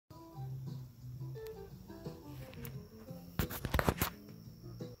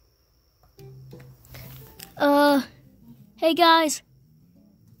Hey guys,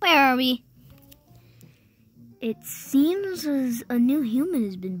 where are we? It seems as a new human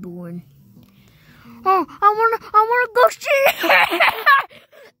has been born. Oh, I wanna go see.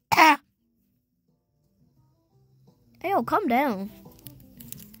 Hey, oh, calm down.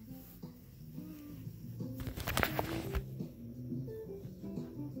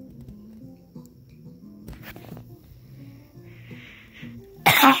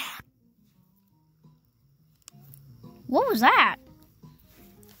 What was that?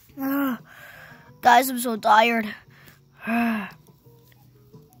 Guys, I'm so tired.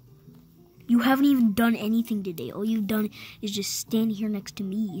 You haven't even done anything today. All you've done is just stand here next to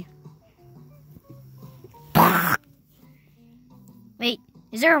me. Wait,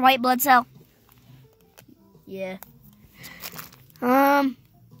 is there a white blood cell? Yeah.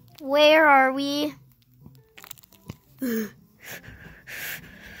 Where are we? Where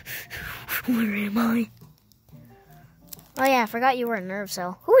am I? Oh yeah, I forgot you were a nerve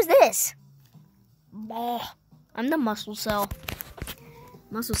cell. Who is this? I'm the muscle cell.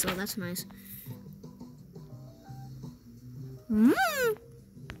 Muscle cell, that's nice. I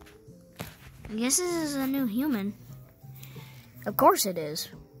guess this is a new human. Of course it is.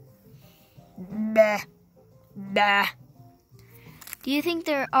 Bah. Bah. Do you think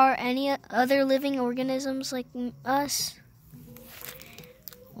there are any other living organisms like us?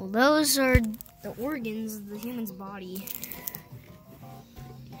 Well, those are the organs of the human's body.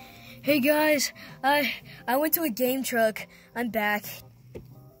 Hey guys, I went to a game truck. I'm back. You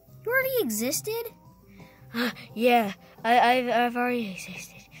already existed? Yeah, I've already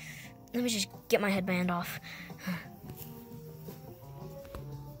existed. Let me just get my headband off.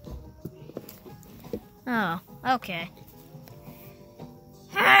 Oh, okay.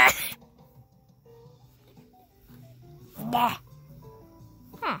 Huh.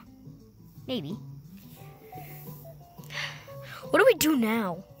 Maybe. What do we do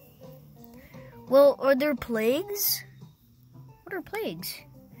now? Well, are there plagues? What are plagues?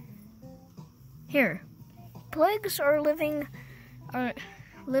 Here. Plagues are living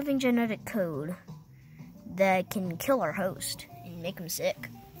genetic code that can kill our host and make him sick.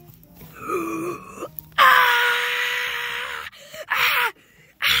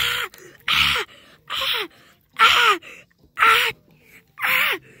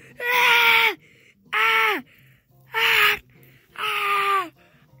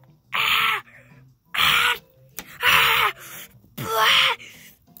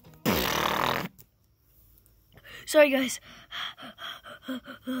 Sorry, guys.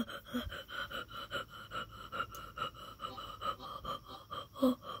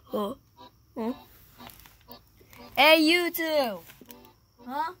 Hey, you two.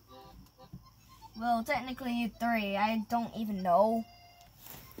 Huh? Well, technically you three. I don't even know.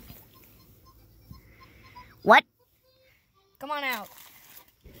 What? Come on out.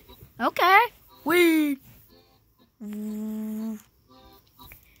 Okay. Wee.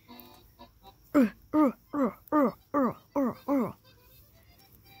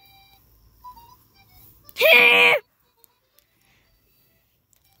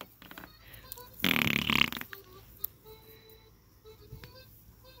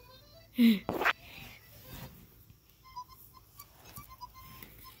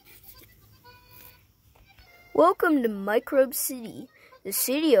 Welcome to Microbe City, the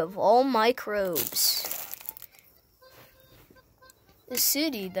city of all microbes. The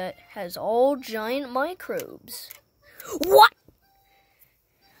city that has all giant microbes. What?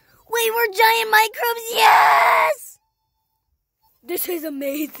 Wait, we're giant microbes? Yes! This is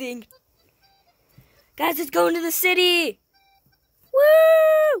amazing. Guys, let's go into the city.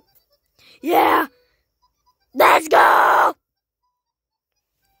 Woo! Yeah! Let's go!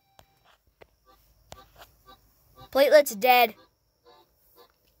 Platelet's dead.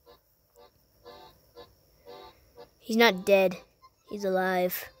 He's not dead. He's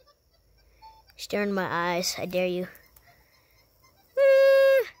alive. Stare in my eyes. I dare you.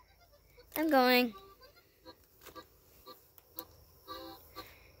 I'm going.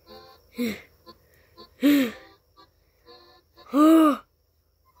 Oh!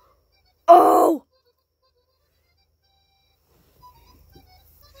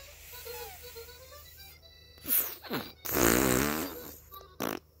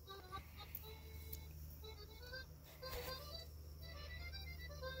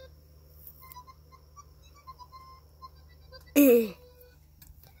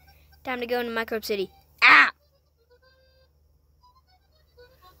 Time to go into Microbe City. Ah!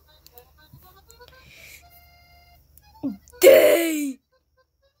 Day!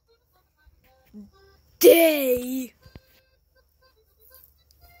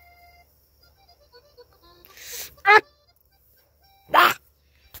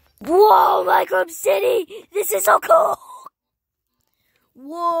 Whoa, Microbe City! This is so cool!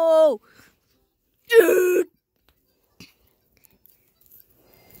 Whoa!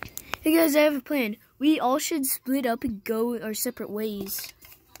 Hey guys, I have a plan. We all should split up and go our separate ways.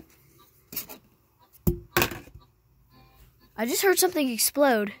 I just heard something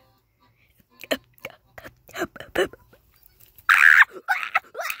explode.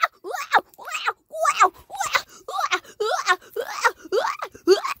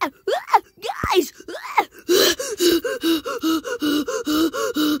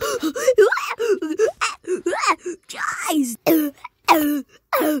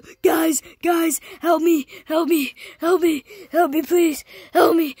 Guys! Guys, help me, please,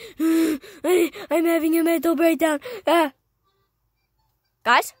 help me. I'm having a mental breakdown.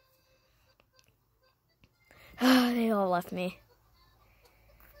 Guys? They all left me.